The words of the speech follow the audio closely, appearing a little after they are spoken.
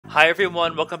Hi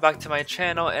everyone, welcome back to my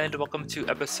channel and welcome to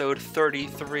episode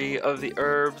 33 of the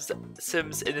Urbz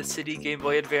Sims in the City Game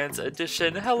Boy Advance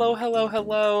Edition. Hello, hello,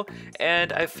 hello!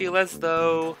 And I feel as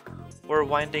though we're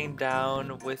winding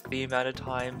down with the amount of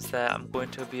times that I'm going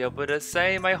to be able to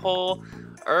say my whole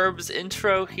Urbz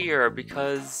intro here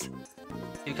because,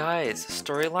 you guys,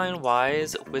 storyline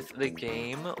wise with the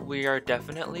game, we are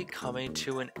definitely coming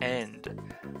to an end.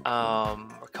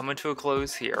 We're coming to a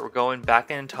close here. We're going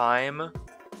back in time.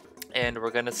 And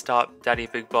we're gonna stop Daddy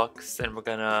Big Bucks and we're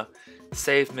gonna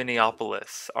save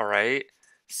Minneapolis, alright?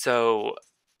 So,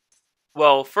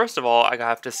 well, first of all, I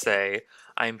have to say,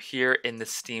 I'm here in the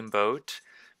steamboat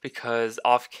because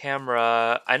off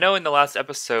camera, I know in the last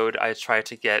episode I tried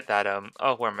to get that,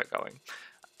 oh, where am I going?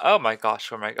 Oh my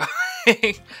gosh, where am I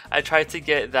going? I tried to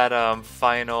get that,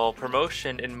 final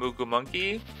promotion in Mugu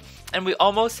Monkey, and we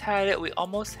almost had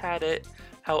it,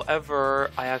 However,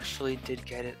 I actually did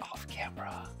get it off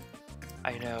camera.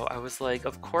 I know, I was like,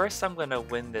 of course I'm gonna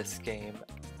win this game,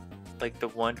 like the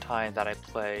one time that I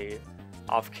play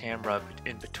off camera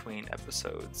in between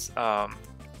episodes.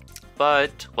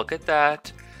 But look at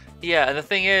that. Yeah, and the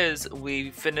thing is,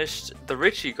 we finished the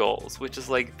Richie goals, which is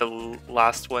like the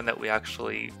last one that we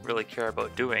actually really care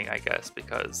about doing, I guess,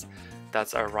 because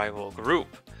that's our rival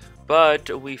group. But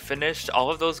we finished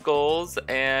all of those goals,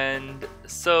 and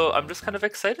so I'm just kind of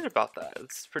excited about that.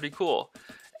 It's pretty cool.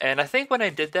 And I think when I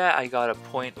did that, I got a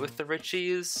point with the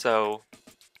Richies, so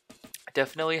I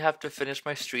definitely have to finish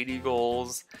my streety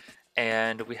goals,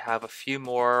 and we have a few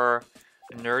more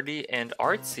nerdy and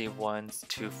artsy ones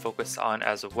to focus on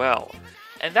as well.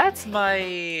 And that's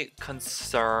my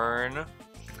concern.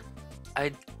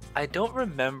 I don't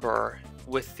remember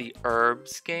with the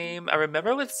Urbz game. I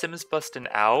remember with Sims Bustin'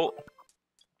 Out,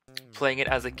 playing it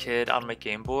as a kid on my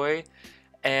Game Boy,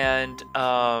 and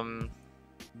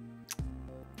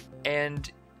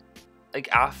like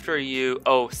after you,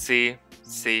 oh, see,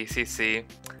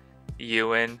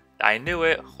 Ewan, I knew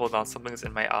it. Hold on, something's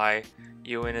in my eye.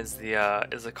 Ewan is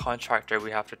the contractor we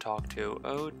have to talk to.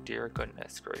 Oh dear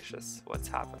goodness gracious, what's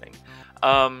happening?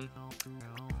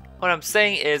 What I'm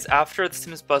saying is, after the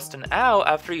Sims Bustin' Out,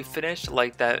 after you finish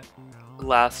like that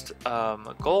last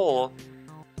goal,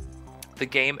 the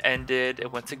game ended,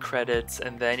 it went to credits,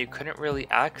 and then you couldn't really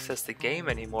access the game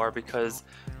anymore because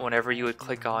whenever you would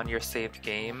click on your saved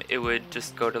game, it would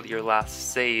just go to your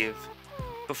last save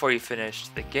before you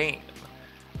finished the game.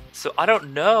 So I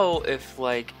don't know if,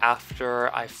 like,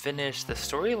 after I finish the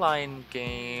storyline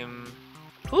game...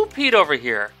 Who peed over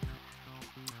here?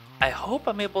 I hope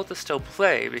I'm able to still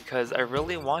play because I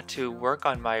really want to work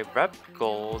on my rep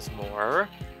goals more.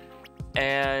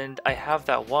 And I have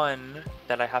that one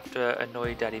that I have to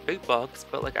annoy Daddy Big Bucks,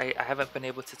 but like I haven't been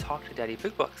able to talk to Daddy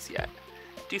Big Bucks yet.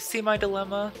 Do you see my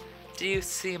dilemma? Do you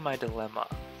see my dilemma?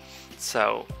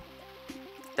 So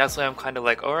that's why I'm kind of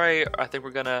like, alright, I think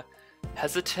we're gonna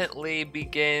hesitantly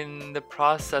begin the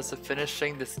process of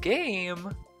finishing this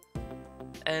game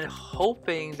and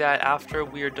hoping that after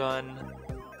we're done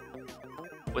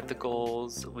with the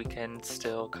goals, we can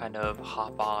still kind of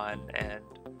hop on and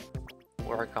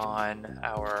work on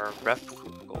our rep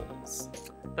goals.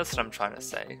 That's what I'm trying to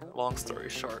say. Long story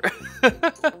short.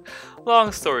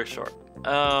 Long story short.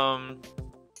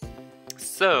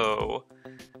 So,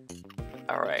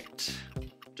 alright.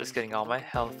 Just getting all my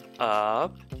health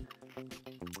up.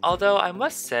 Although I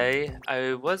must say,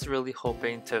 I was really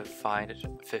hoping to find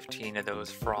 15 of those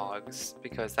frogs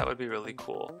because that would be really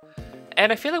cool.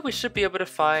 And I feel like we should be able to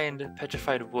find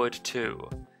petrified wood too.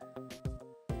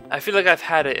 I feel like I've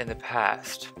had it in the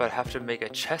past, but I have to make a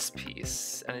chess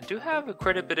piece, and I do have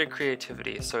quite a bit of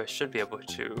creativity, so I should be able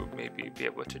to maybe be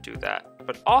able to do that.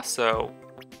 But also,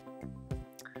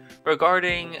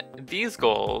 regarding these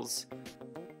goals,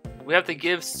 we have to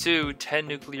give Sue 10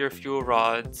 nuclear fuel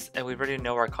rods, and we already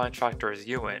know our contractor is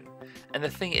Ewan. And the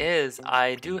thing is,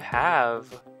 I do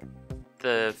have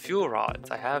the fuel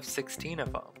rods. I have 16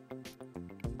 of them.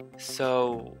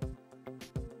 So,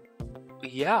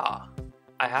 yeah.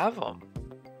 I have them.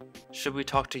 Should we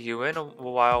talk to Ewan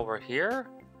while we're here?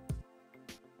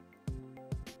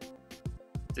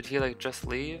 Did he like just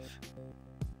leave?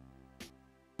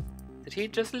 Did he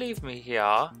just leave me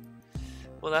here?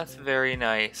 Well, that's very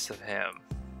nice of him.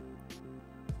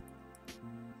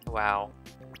 Wow.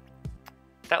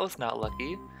 That was not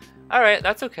lucky. Alright,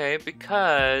 that's okay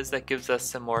because that gives us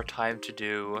some more time to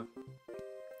do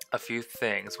a few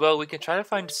things. Well, we can try to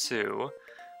find Sue.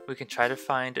 We can try to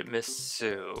find Miss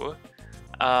Sue.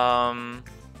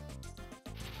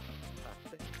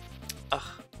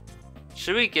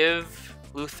 Should we give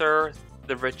Luther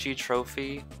the Richie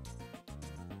trophy?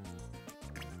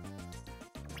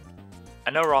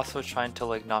 I know Ross was trying to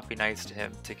like not be nice to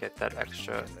him to get that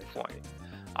extra point.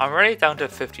 I'm already down to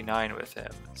 59 with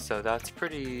him, so that's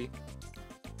pretty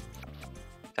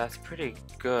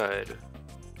good.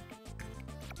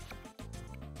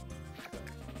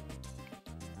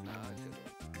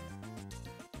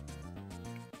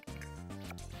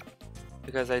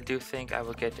 Because I do think I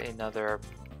will get another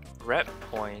rep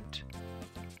point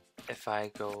if I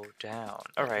go down.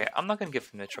 Alright, I'm not gonna give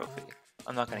him the trophy.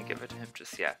 I'm not gonna give it to him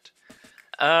just yet.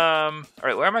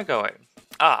 Alright, where am I going?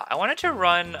 I wanted to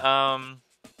run,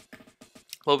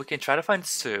 well, we can try to find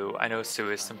Sue. I know Sue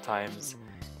is sometimes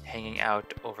hanging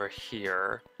out over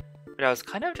here. But I was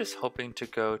kind of just hoping to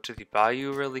go to the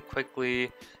bayou really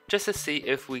quickly, just to see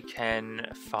if we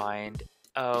can find...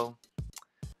 Oh,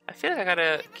 I feel like I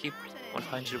gotta keep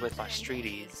 100 with my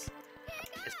streeties.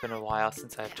 It's been a while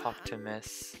since I've talked to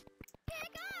Miss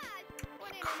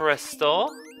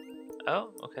Crystal.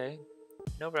 Oh, okay.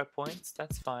 No rep points,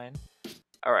 that's fine.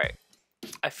 Alright.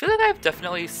 I feel like I've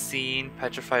definitely seen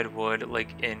petrified wood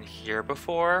like in here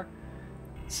before.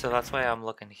 So that's why I'm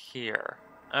looking here.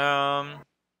 But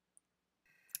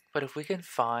if we can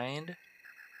find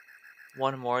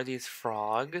one more of these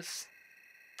frogs,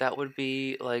 that would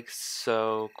be like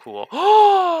so cool.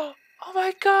 Oh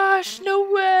my gosh,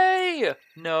 no way!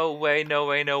 No way, no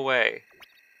way, no way.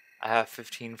 I have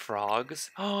 15 frogs.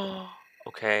 Oh,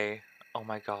 okay. Oh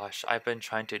my gosh, I've been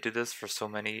trying to do this for so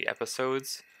many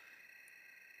episodes.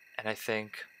 And I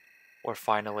think we're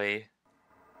finally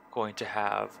going to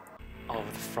have all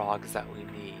of the frogs that we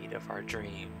need of our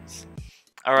dreams.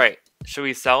 Alright, should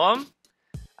we sell them?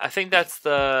 I think that's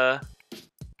what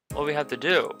we have to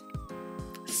do.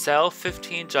 Sell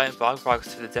 15 giant bog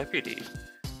frogs to the deputy.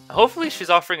 Hopefully she's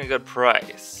offering a good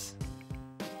price.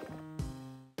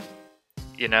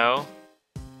 You know?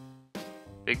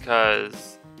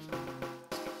 Because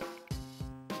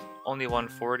only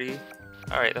 140.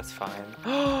 Alright, that's fine.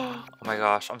 Oh my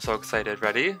gosh, I'm so excited.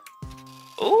 Ready?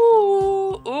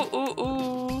 Ooh! Ooh,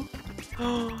 ooh,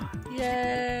 ooh!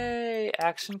 Yay!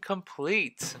 Action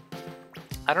complete!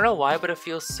 I don't know why, but it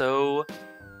feels so...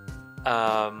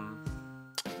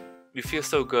 you feel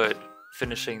so good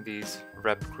finishing these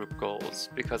rep group goals,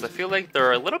 because I feel like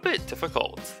they're a little bit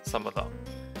difficult, some of them.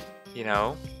 You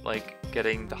know? Like,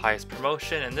 getting the highest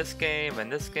promotion in this game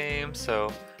and this game,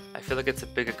 so I feel like it's a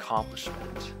big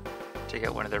accomplishment to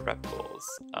get one of their rep goals.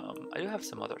 I do have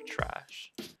some other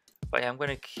trash, but yeah, I'm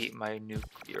gonna keep my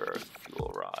nuclear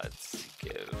fuel rods.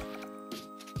 Give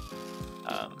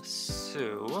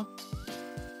Sue,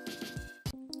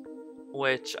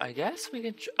 which I guess we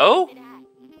can. Oh,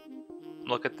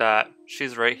 look at that!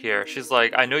 She's right here. She's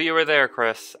like, I knew you were there,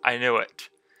 Chris. I knew it.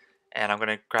 And I'm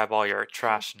gonna grab all your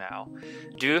trash now.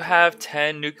 Do you have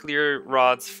 10 nuclear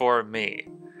rods for me?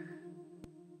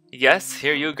 Yes,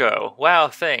 here you go. Wow,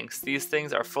 thanks. These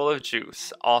things are full of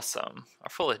juice. Awesome. Are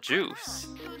full of juice?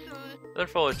 They're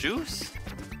full of juice?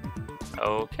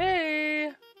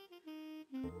 Okay.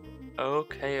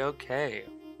 Okay.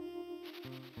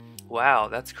 Wow,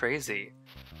 that's crazy.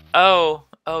 Oh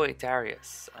wait,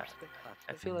 Darius.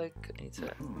 I feel like I need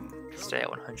to stay at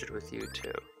 100 with you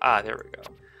too. There we go.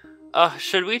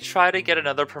 Should we try to get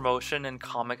another promotion in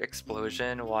Comic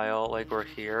Explosion while like we're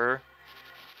here?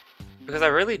 Because I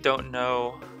really don't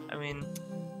know. I mean,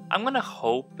 I'm gonna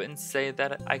hope and say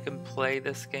that I can play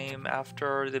this game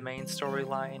after the main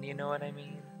storyline, you know what I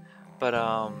mean? But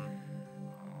I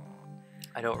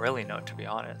don't really know, to be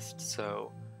honest.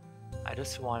 So I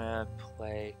just wanna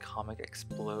play Comic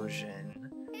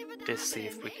Explosion to see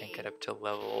if we can get up to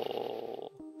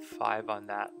level 5 on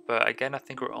that. But again, I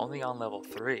think we're only on level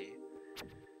 3.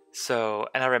 So,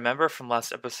 and I remember from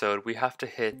last episode, we have to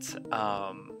hit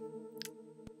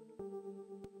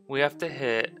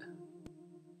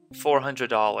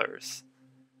 $400.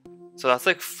 So that's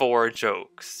like 4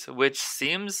 jokes, which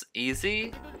seems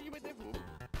easy.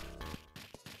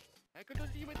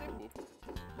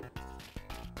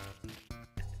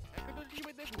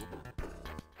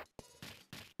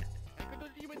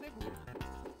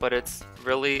 But it's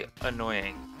really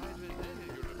annoying.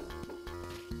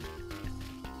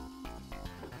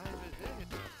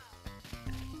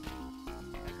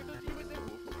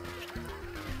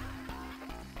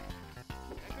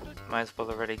 Might as well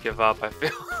already give up, I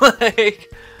feel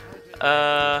like.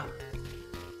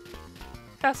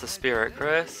 That's the spirit,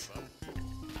 Chris.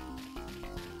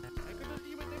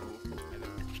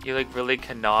 You like really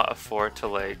cannot afford to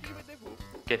like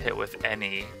get hit with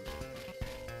any.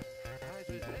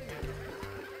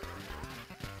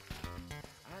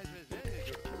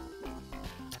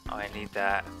 Oh, I need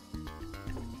that.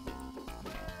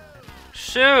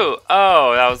 Shoot!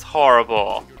 Oh, that was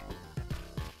horrible.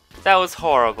 That was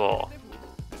horrible.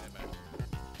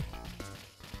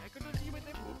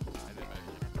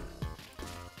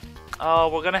 Oh,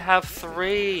 we're gonna have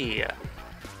 3.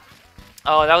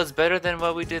 Oh, that was better than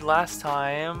what we did last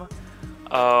time.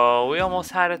 Oh, we almost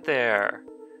had it there.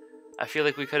 I feel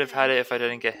like we could have had it if I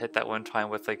didn't get hit that one time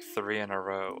with like 3 in a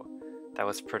row. That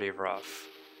was pretty rough.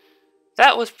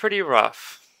 That was pretty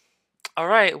rough.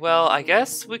 Alright, well, I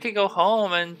guess we can go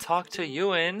home and talk to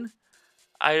Ewan.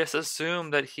 I just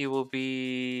assume that he will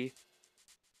be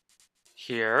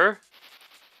here.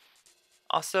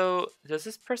 Also, does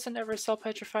this person ever sell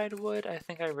petrified wood? I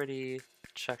think I already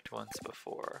checked once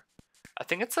before. I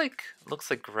think it's like, looks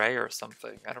like gray or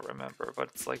something. I don't remember, but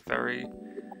it's like very,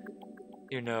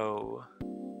 you know,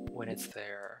 when it's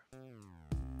there.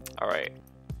 Alright.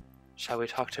 Shall we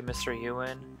talk to Mr.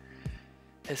 Ewan?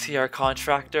 Is he our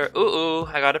contractor? Ooh,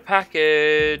 I got a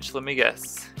package. Let me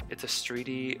guess. It's a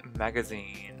Streety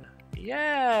magazine.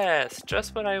 Yes,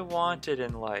 just what I wanted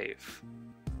in life.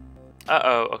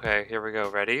 Uh-oh, okay, here we go.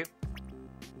 Ready?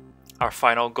 Our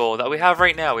final goal that we have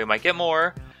right now. We might get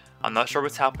more. I'm not sure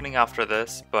what's happening after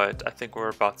this, but I think we're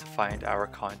about to find our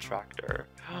contractor.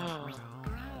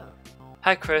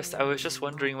 Hi Chris, I was just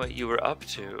wondering what you were up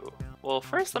to. Well,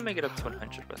 first let me get up to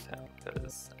 100 with him,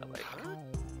 because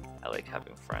I like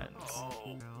having friends.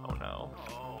 Oh no.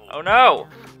 Oh no!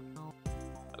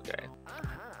 Okay.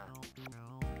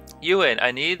 Ewan,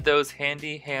 I need those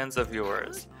handy hands of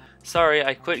yours. Sorry,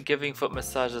 I quit giving foot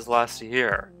massages last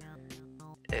year.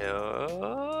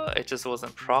 Ew, it just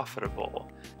wasn't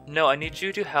profitable. No, I need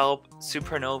you to help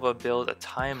Supernova build a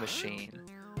time machine.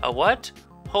 A what?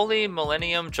 Holy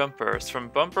Millennium Jumpers. From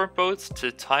bumper boats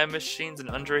to time machines in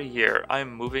under a year.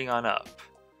 I'm moving on up.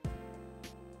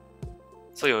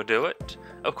 So you'll do it?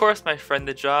 Of course, my friend,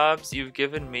 the jobs you've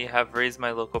given me have raised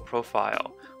my local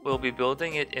profile. We'll be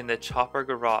building it in the Chopper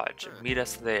Garage. Meet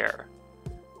us there.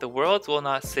 The world will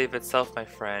not save itself, my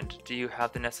friend. Do you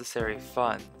have the necessary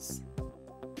funds?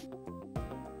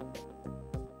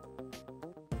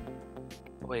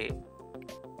 Wait.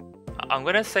 I'm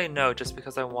gonna say no just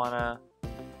because I wanna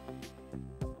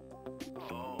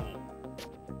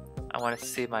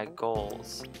see my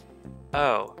goals.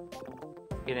 Oh.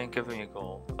 You didn't give me a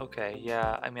goal. Okay,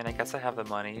 yeah, I mean, I guess I have the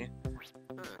money.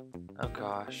 Oh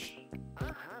gosh.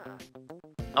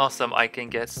 Awesome, I can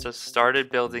get started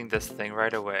building this thing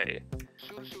right away.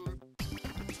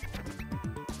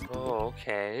 Oh,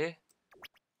 okay.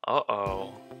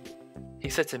 Uh-oh. He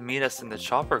said to meet us in the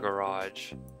Chopper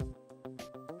Garage.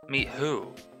 Meet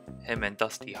who? Him and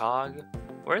Dusty Hog?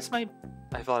 Where's my...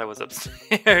 I thought I was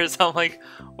upstairs. I'm like,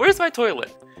 where's my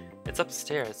toilet? It's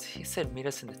upstairs. He said meet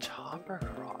us in the Chopper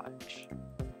Garage.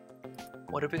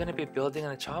 What are we gonna be building in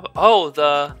the Chopper? Oh,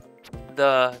 the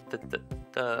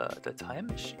time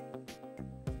machine.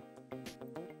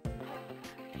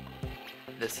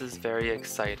 This is very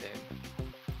exciting.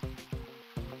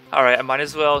 Alright, I might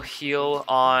as well heal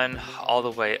on all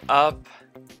the way up.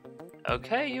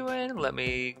 Okay, Ewan, let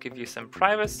me give you some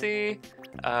privacy.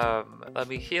 Let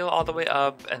me heal all the way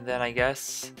up, and then I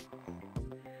guess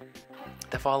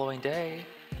the following day,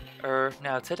 or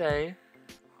now today,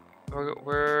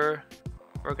 we're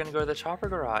gonna go to the Chopper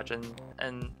Garage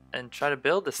and try to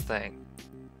build this thing.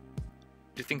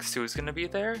 Do you think Sue's gonna be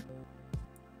there?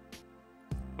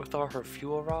 With all her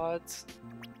fuel rods?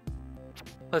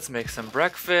 Let's make some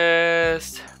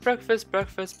breakfast. Breakfast,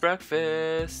 breakfast,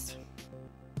 breakfast.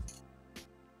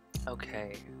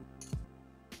 Okay.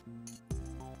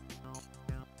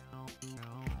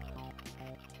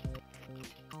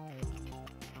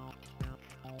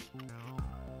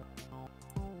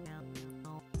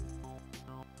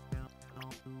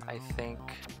 I think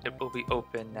it will be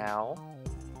open now,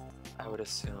 I would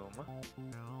assume.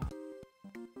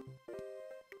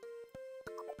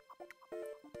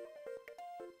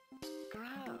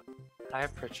 Hi,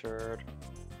 Pritchard.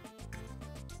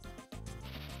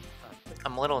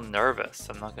 I'm a little nervous,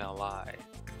 I'm not gonna lie.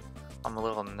 I'm a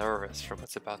little nervous for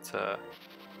what's about to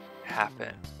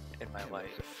happen in my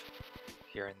life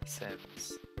here in The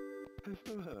Sims.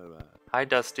 Hi,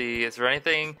 Dusty. Is there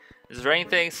anything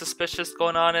suspicious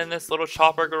going on in this little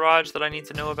Chopper Garage that I need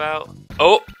to know about?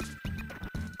 Oh!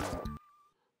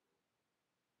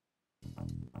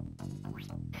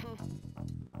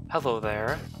 Hello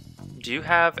there. Do you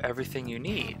have everything you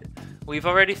need? We've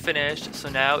already finished, so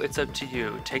now it's up to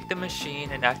you. Take the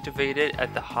machine and activate it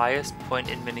at the highest point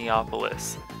in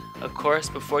Minneapolis. Of course,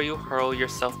 before you hurl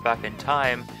yourself back in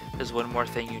time, there's one more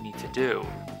thing you need to do.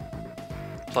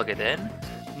 Plug it in?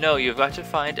 No, you've got to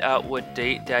find out what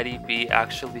date Daddy B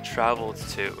actually traveled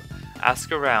to.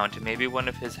 Ask around, maybe one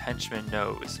of his henchmen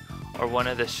knows. or one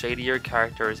of the shadier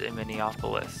characters in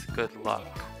Minneapolis. Good luck.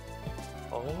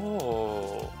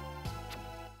 Oh.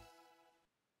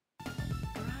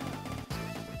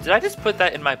 Did I just put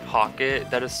that in my pocket?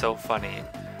 That is so funny.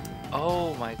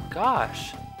 Oh my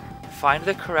gosh. Find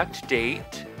the correct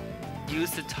date. Use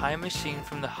the time machine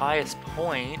from the highest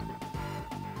point.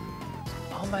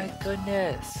 Oh my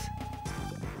goodness.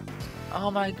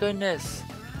 Oh my goodness.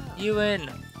 Ewan,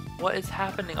 what is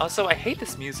happening? Also, I hate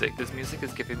this music. This music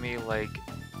is giving me like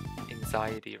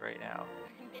anxiety right now.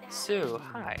 Sue,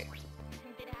 hi.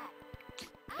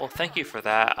 Well, thank you for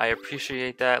that. I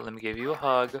appreciate that. Let me give you a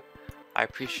hug. I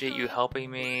appreciate you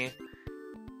helping me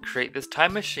create this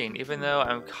time machine, even though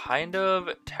I'm kind of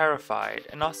terrified.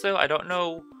 And also, I don't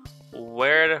know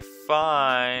where to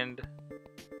find...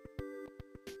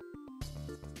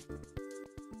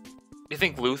 You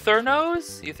think Luther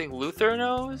knows? You think Luther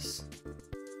knows?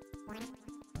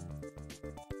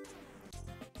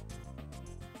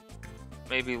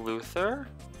 Maybe Luther?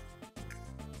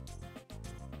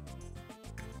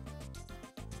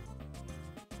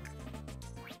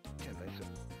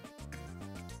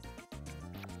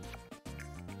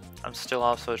 I'm still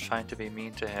also trying to be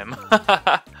mean to him.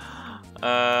 I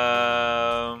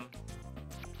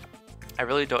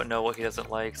really don't know what he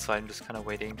doesn't like, so I'm just kind of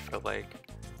waiting for like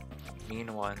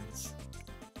mean ones.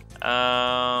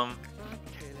 Alright,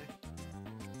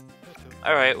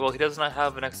 well he does not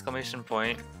have an exclamation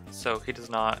point, so he does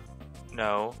not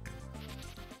know.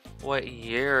 What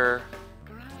year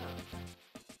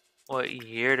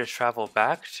to travel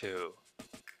back to?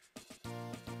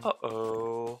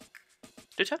 Uh-oh.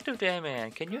 Detective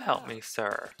Danman, can you help me,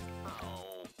 sir?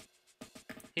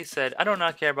 He said, I do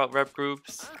not care about rep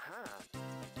groups.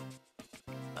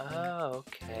 Oh,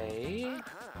 okay.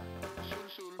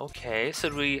 Okay, so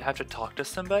do we have to talk to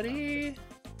somebody?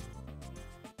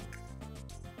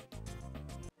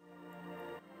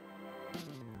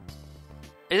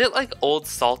 Is it like Old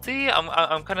Salty?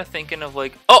 I'm kind of thinking of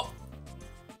like, oh!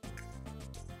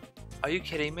 Are you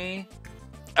kidding me?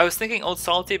 I was thinking Old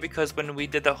Salty because when we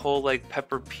did the whole like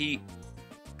Pepper Pete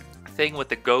thing with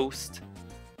the ghost,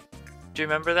 do you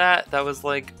remember that? That was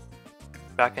like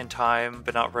back in time,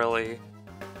 but not really.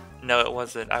 No, it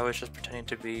wasn't. I was just pretending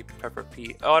to be Pepper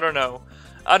Pete. Oh, I don't know.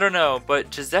 I don't know, but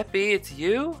Giuseppe, it's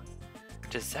you?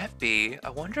 Giuseppe? I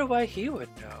wonder why he would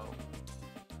know.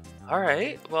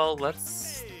 Alright, well,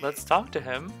 let's talk to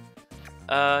him.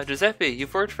 Giuseppe,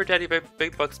 you've worked for Daddy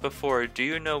Big Bucks before. Do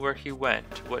you know where he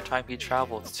went? What time he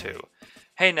traveled to?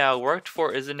 Hey now, worked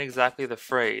for isn't exactly the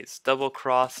phrase.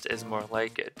 Double-crossed is more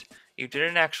like it. You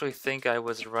didn't actually think I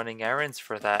was running errands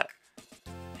for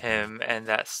him and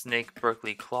that snake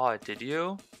Berkeley Claw, did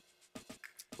you?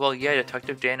 Well, yeah,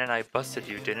 Detective Dan and I busted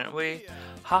you, didn't we?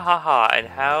 Ha ha ha, and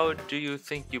how do you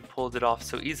think you pulled it off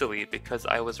so easily? Because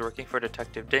I was working for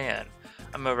Detective Dan.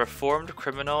 I'm a reformed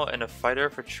criminal and a fighter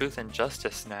for truth and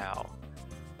justice now.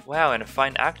 Wow, and a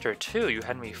fine actor too, you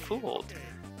had me fooled.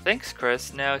 Thanks,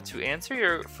 Chris. Now, to answer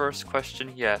your first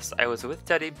question, yes, I was with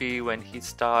Daddy B when he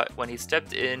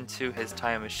stepped into his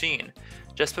time machine.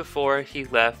 Just before he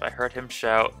left, I heard him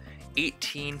shout,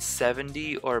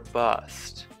 1870 or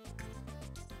bust.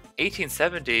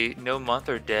 1870? No month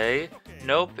or day?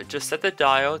 Nope, just set the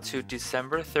dial to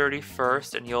December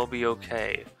 31st and you'll be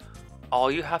okay.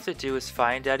 All you have to do is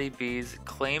find Daddy B's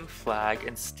claim flag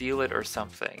and steal it or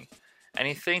something.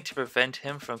 Anything to prevent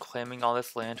him from claiming all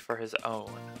this land for his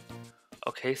own.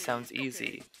 Okay, sounds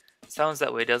easy. Sounds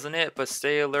that way, doesn't it? But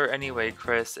stay alert anyway,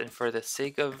 Chris, and for the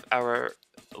sake of our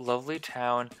lovely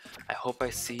town, I hope I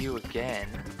see you again.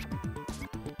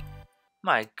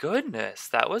 My goodness,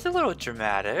 that was a little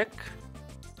dramatic.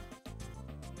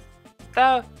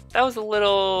 That was a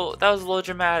little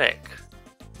dramatic.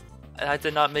 That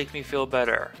did not make me feel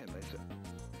better.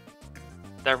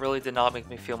 That really did not make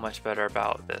me feel much better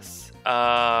about this.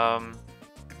 Well,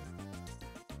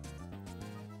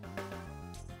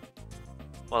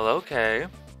 okay.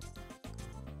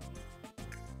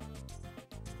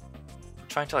 I'm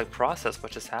trying to like process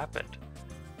what just happened.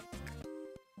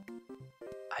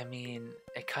 I mean,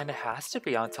 it kind of has to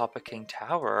be on top of King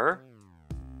Tower.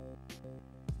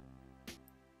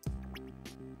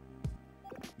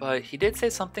 But he did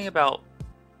say something about,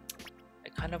 I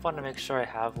kind of want to make sure I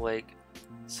have like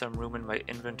some room in my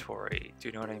inventory. Do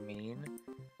you know what I mean?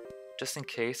 Just in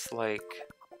case, like,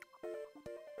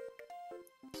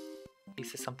 he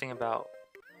said something about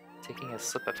taking a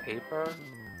slip of paper.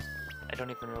 I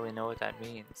don't even really know what that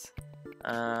means.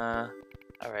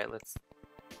 Alright, let's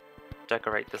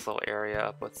decorate this little area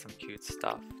up with some cute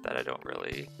stuff that I don't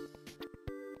really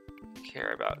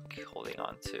care about holding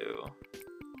on to.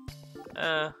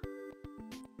 Okay.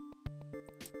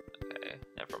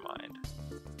 never mind.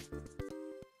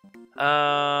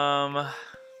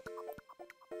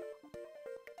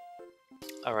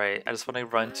 Alright, I just want to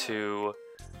run to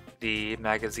the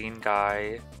magazine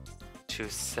guy to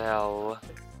sell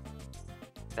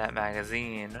that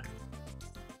magazine.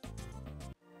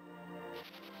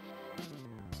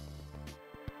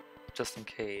 Just in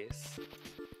case.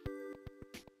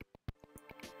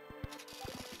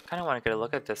 Kinda want to get a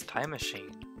look at this time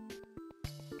machine.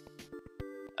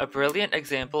 A brilliant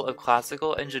example of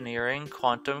classical engineering,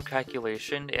 quantum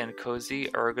calculation, and cozy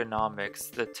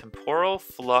ergonomics, the temporal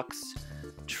flux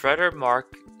Treader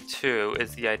Mark II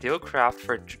is the ideal craft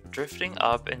for drifting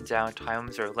up and down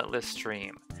time's relentless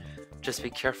stream. Just be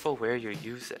careful where you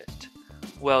use it.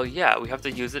 Well, yeah, we have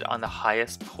to use it on the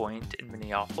highest point in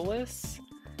Minneapolis.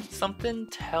 Something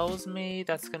tells me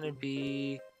that's gonna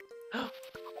be a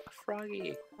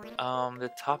froggy.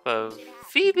 The top of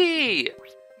Phoebe!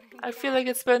 I feel like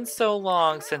it's been so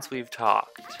long since we've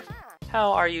talked.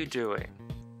 How are you doing?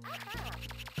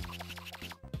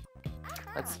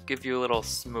 Let's give you a little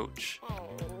smooch.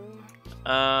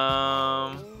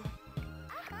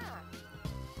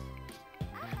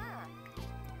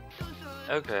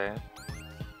 Okay.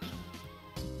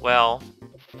 Well,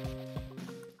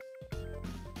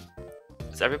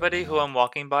 does everybody who I'm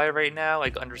walking by right now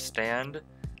like understand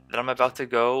that I'm about to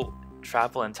go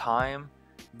travel in time?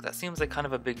 That seems like kind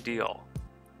of a big deal.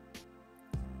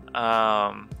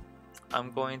 I'm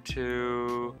going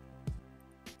to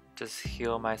just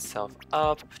heal myself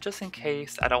up just in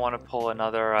case. I don't want to pull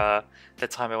another the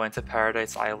time I went to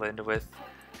Paradise Island with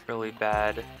really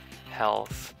bad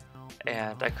health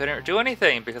and I couldn't do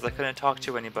anything because I couldn't talk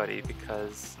to anybody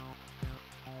because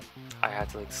I had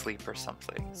to like sleep or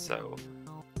something. So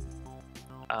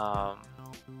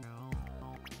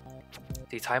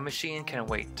the time machine can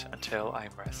wait until I'm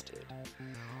rested.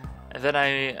 And then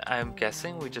I'm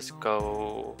guessing we just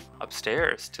go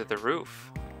upstairs to the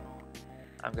roof.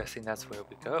 I'm guessing that's where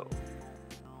we go.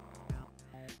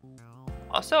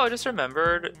 Also, I just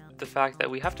remembered the fact that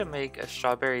we have to make a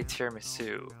strawberry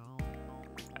tiramisu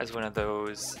as one of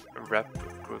those rep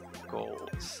group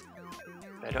goals.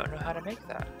 I don't know how to make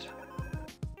that.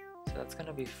 So that's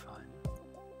gonna be fun.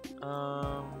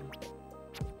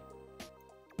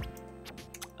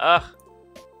 I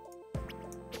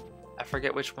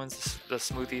forget which one's the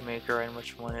smoothie maker and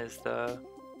which one is the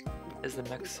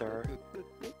mixer.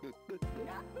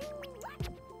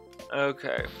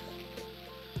 Okay.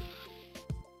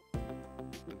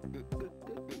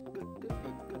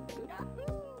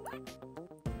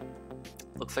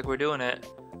 Looks like we're doing it.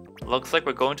 Looks like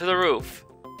we're going to the roof.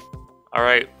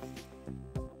 Alright.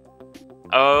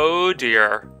 Oh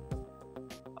dear.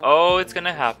 Oh, it's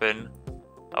gonna happen.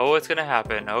 Oh, it's gonna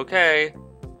happen. Okay.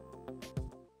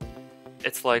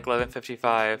 It's like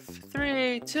 11:55.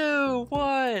 3, 2,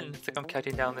 1. It's like I'm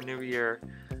counting down the new year.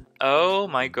 Oh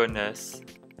my goodness.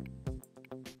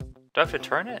 Do I have to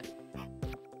turn it?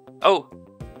 Oh!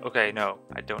 Okay, no.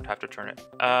 I don't have to turn it.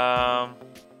 How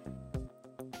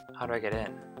do I get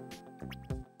in?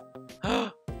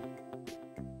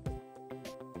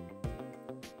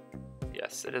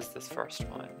 Yes, it is this first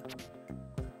one.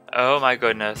 Oh my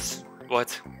goodness.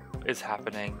 What is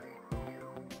happening?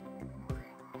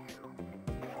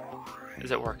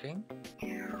 Is it working?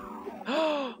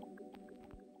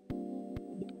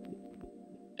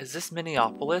 Is this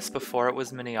Minneapolis before it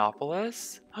was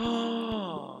Minneapolis?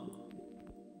 Oh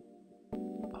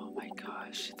my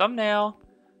gosh. Thumbnail.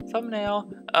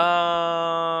 Thumbnail. Oh!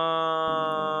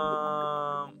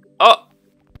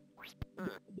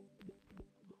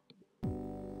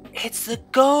 It's the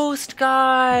ghost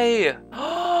guy!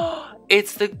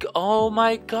 It's the... Oh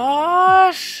my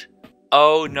gosh!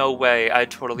 Oh, no way. I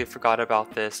totally forgot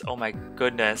about this. Oh my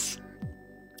goodness.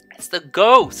 It's the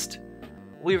ghost!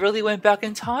 We really went back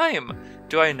in time!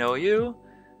 Do I know you?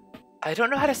 I don't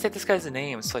know how to say this guy's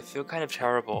name, so I feel kind of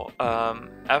terrible.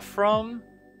 Ephraim?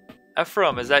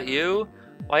 Ephraim, is that you?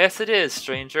 Why, yes it is,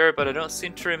 stranger, but I don't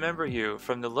seem to remember you.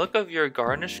 From the look of your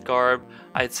garnished garb,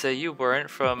 I'd say you weren't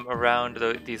from around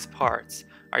these parts.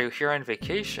 Are you here on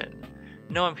vacation?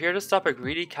 No, I'm here to stop a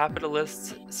greedy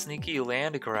capitalist's sneaky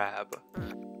land grab.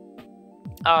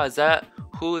 Ah, is that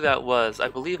who that was? I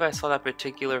believe I saw that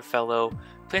particular fellow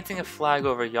planting a flag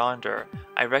over yonder.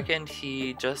 I reckoned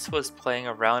he just was playing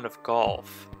a round of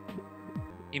golf.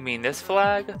 You mean this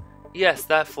flag? Yes,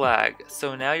 that flag.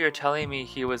 So now you're telling me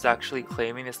he was actually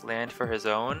claiming this land for his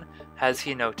own? Has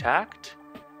he no tact?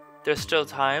 There's still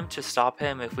time to stop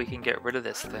him if we can get rid of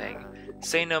this thing.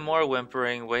 Say no more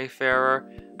whimpering, wayfarer.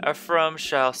 Ephraim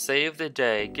shall save the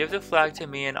day. Give the flag to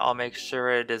me and I'll make sure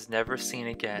it is never seen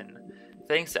again.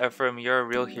 Thanks, Ephraim, you're a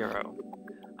real hero.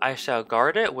 I shall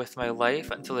guard it with my life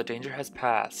until the danger has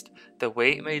passed. The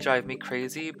wait may drive me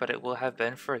crazy, but it will have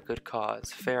been for a good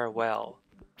cause. Farewell.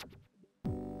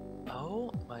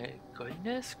 Oh my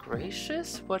goodness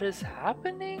gracious, what is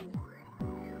happening?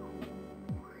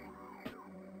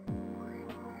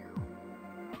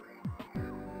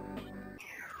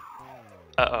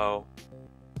 Uh-oh.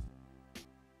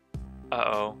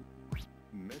 Uh-oh.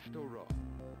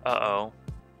 Uh-oh.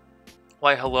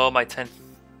 Why hello, my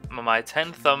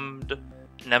ten-thumbed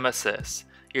nemesis.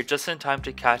 You're just in time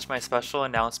to catch my special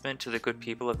announcement to the good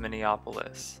people of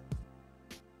Minneapolis.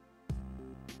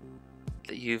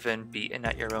 That you've been beaten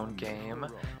at your own game?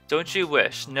 Don't you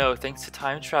wish? No, thanks to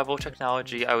time travel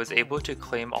technology, I was able to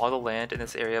claim all the land in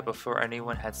this area before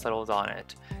anyone had settled on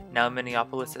it. Now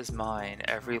Minneapolis is mine,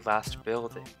 every last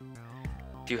building.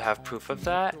 Do you have proof of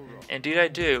that? Indeed I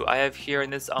do. I have here in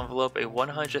this envelope a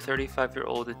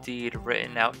 135-year-old deed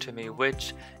written out to me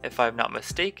which, if I'm not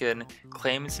mistaken,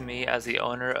 claims me as the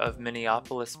owner of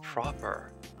Minneapolis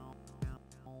proper.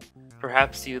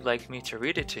 Perhaps you'd like me to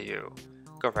read it to you.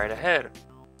 Go right ahead.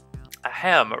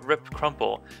 Ahem, Rip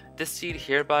Crumple. This deed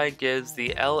hereby gives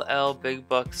the LL Big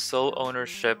Buck sole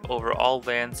ownership over all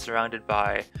land surrounded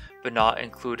by, but not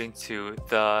including to,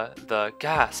 the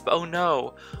gasp. Oh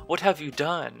no! What have you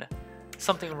done?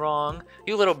 Something wrong?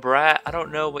 You little brat, I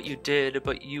don't know what you did,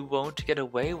 but you won't get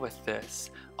away with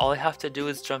this. All I have to do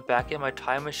is jump back in my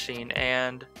time machine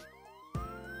and...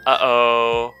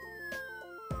 Uh-oh.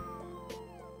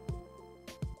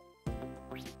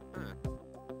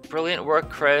 Brilliant work,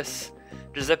 Chris.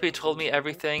 Giuseppe told me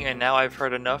everything, and now I've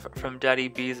heard enough from Daddy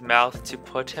B's mouth to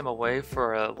put him away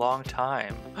for a long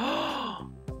time.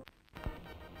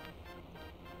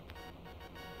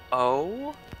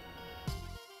 Oh?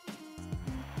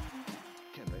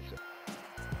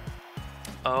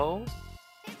 Oh?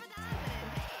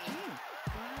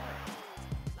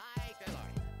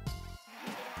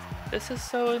 This is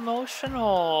so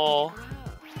emotional.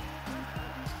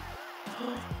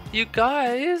 You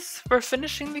guys, we're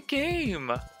finishing the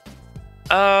game.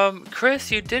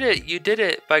 Chris, you did it. You did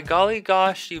it. By golly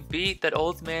gosh, you beat that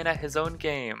old man at his own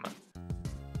game.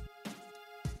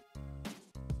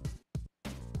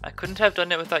 I couldn't have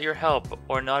done it without your help,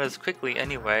 or not as quickly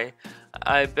anyway.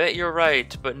 I bet you're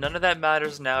right, but none of that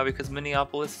matters now because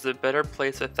Minneapolis is a better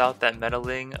place without that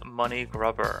meddling money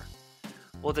grubber.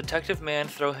 Will Detective Man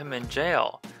throw him in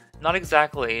jail? Not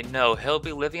exactly, no, he'll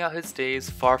be living out his days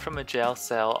far from a jail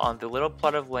cell on the little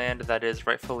plot of land that is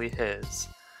rightfully his.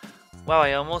 Wow,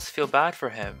 I almost feel bad for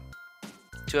him.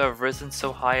 To have risen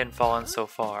so high and fallen so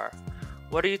far.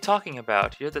 What are you talking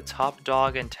about? You're the top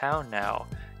dog in town now.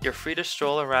 You're free to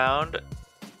stroll around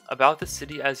about the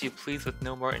city as you please with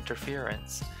no more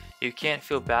interference. You can't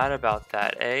feel bad about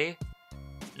that, eh?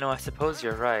 No, I suppose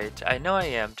you're right. I know I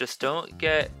am, just don't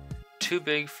get too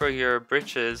big for your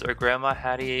britches or Grandma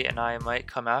Hattie and I might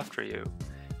come after you.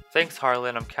 Thanks,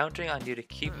 Harlan. I'm counting on you to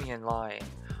keep me in line.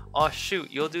 Aw shoot,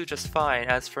 you'll do just fine.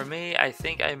 As for me, I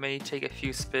think I may take a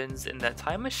few spins in that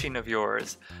time machine of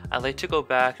yours. I'd like to go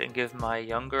back and give my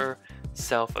younger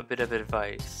self a bit of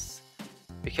advice.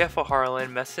 Be careful,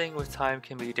 Harlan. Messing with time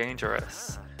can be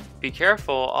dangerous. Be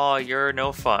careful. Aw, you're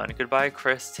no fun. Goodbye,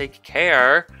 Chris. Take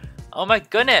care. Oh my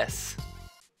goodness.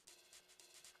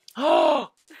 Oh!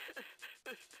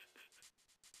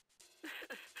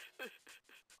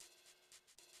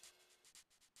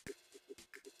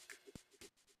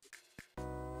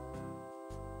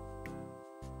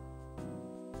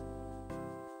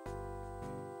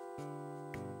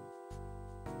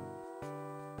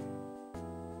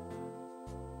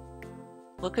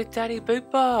 Look at Daddy Big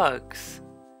Bugs.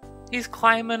 He's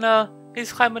climbing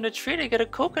a tree to get a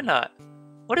coconut.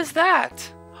 What is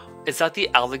that? Is that the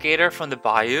alligator from the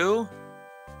bayou?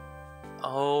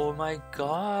 Oh my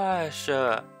gosh.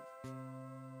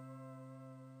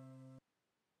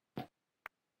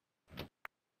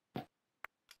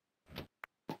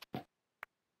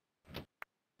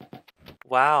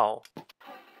 Wow.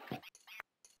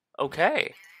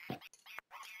 Okay.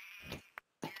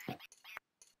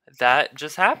 That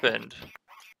just happened.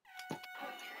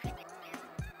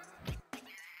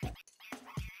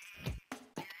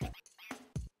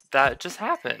 That just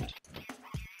happened.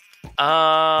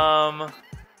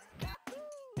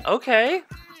 Okay.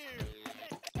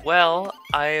 Well,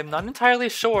 I am not entirely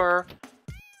sure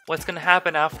what's gonna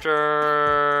happen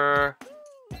after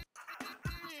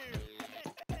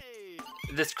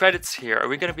this credits here. Are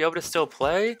we gonna be able to still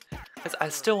play? Because I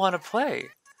still wanna play.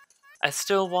 I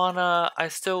still wanna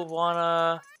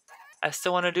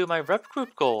do my rep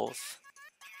group goals.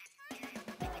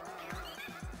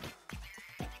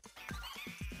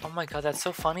 Oh my god, that's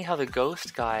so funny how the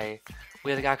ghost guy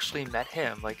we like actually met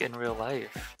him like in real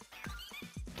life.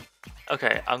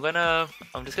 Okay, I'm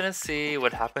just gonna see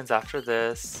what happens after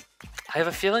this. I have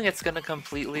a feeling it's gonna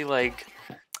completely like,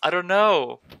 I don't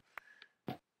know.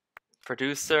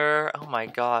 Producer, oh my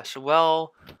gosh.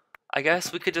 Well, I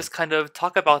guess we could just kind of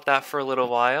talk about that for a little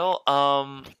while.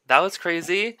 That was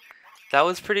crazy. That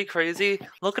was pretty crazy.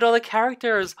 Look at all the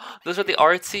characters. Those are the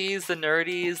artsies, the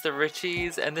nerdies, the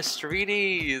richies, and the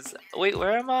streeties. Wait,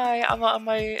 where am I? I'm not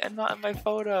in my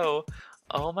photo.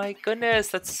 Oh my goodness,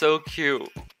 that's so cute.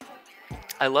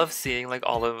 I love seeing like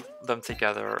all of them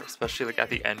together, especially like at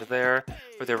the end there,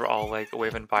 where they were all like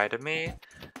waving bye to me.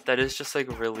 That is just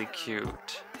like really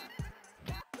cute.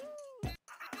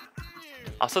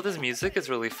 Also, this music is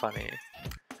really funny.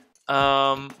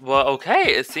 Well,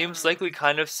 okay, it seems like we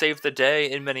kind of saved the day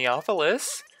in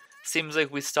Minneapolis. Seems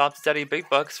like we stopped Daddy Big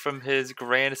Bucks from his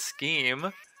grand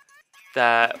scheme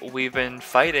that we've been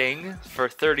fighting for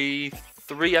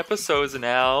 33 episodes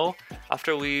now,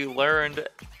 after we learned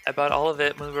about all of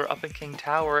it when we were up in King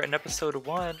Tower in episode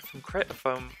 1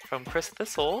 from Chris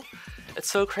Thistle. It's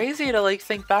so crazy to like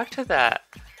think back to that.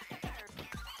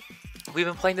 We've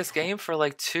been playing this game for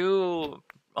like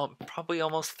probably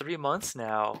almost 3 months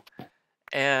now.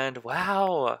 And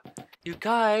wow, you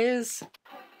guys,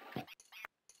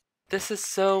 this is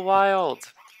so wild.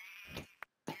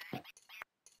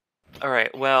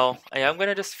 Alright, well, I am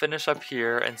gonna just finish up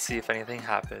here and see if anything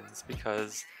happens,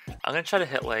 because I'm gonna try to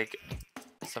hit like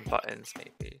some buttons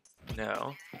maybe.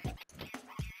 No.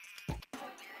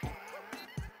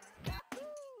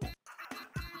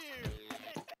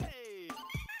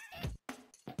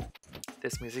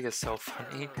 This music is so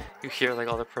funny. You hear like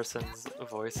all the person's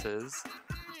voices.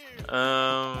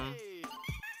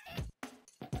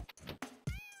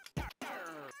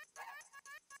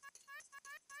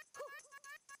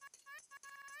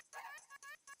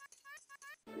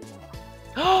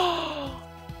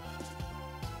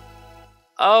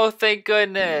 Oh, thank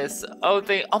goodness. Oh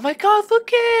my god, look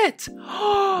it!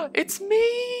 It's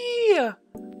me!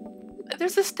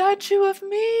 There's a statue of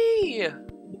me!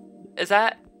 Is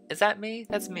that me?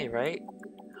 That's me, right?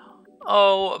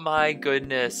 Oh my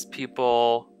goodness,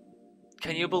 people.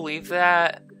 Can you believe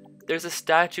that? There's a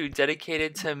statue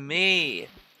dedicated to me.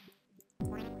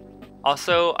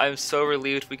 Also, I'm so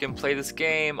relieved we can play this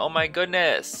game. Oh my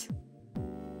goodness.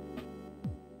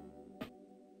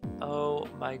 Oh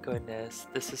my goodness.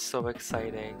 This is so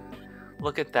exciting.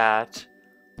 Look at that.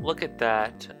 Look at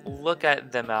that. Look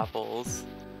at them apples.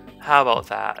 How about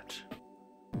that?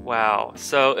 Wow.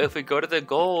 So if we go to the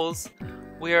goals,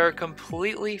 we are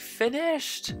completely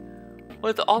finished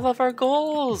with all of our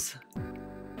goals.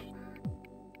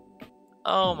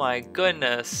 Oh my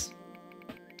goodness.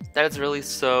 That is really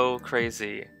so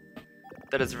crazy.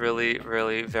 That is really,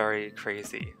 really very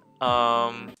crazy.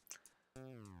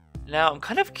 Now I'm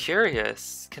kind of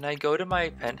curious. Can I go to my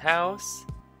penthouse?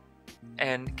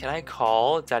 And can I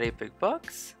call Daddy Big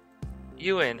Bucks?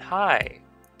 Ewan, hi.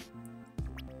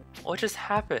 What just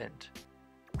happened?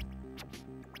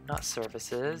 Not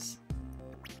services.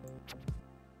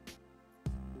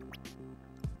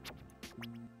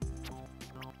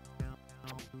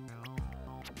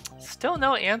 Still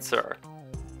no answer.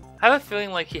 I have a feeling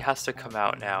like he has to come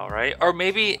out now, right? Or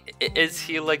maybe, is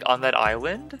he like on that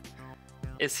island?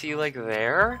 Is he like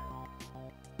there?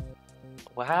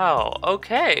 Wow,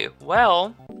 okay,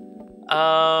 well,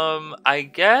 I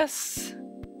guess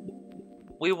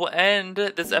we will end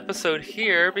this episode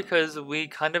here because we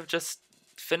kind of just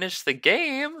finished the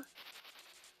game.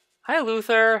 Hi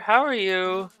Luther, how are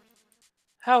you?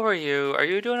 How are you? Are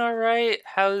you doing alright?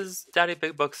 How's Daddy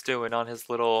Big Bucks doing on his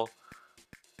little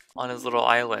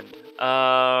island?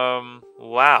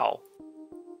 Wow.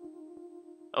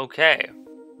 Okay.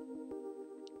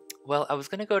 Well, I was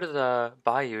gonna go to the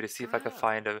bayou to see if I could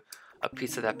find a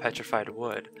piece of that petrified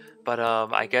wood, but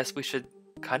I guess we should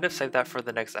kind of save that for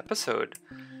the next episode,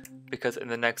 because in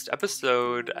the next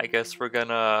episode, I guess we're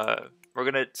gonna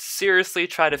seriously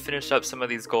try to finish up some of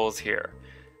these goals here,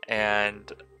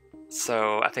 and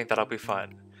so I think that'll be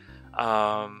fun.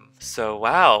 So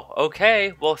wow,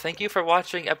 okay, well thank you for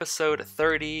watching episode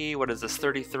 30, what is this,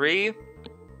 33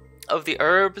 of the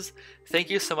Urbz.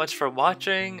 Thank you so much for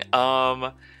watching.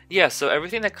 Yeah, so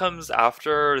everything that comes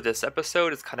after this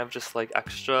episode is kind of just like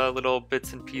extra little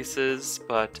bits and pieces,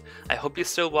 but I hope you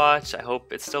still watch. I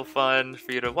hope it's still fun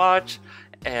for you to watch,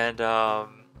 and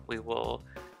we will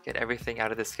get everything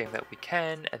out of this game that we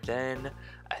can, and then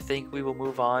I think we will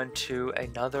move on to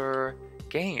another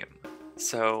game.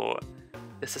 So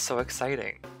this is so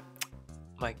exciting.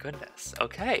 My goodness.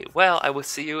 Okay, well, I will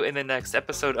see you in the next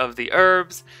episode of the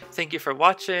Urbz. Thank you for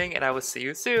watching, and I will see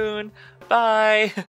you soon. Bye!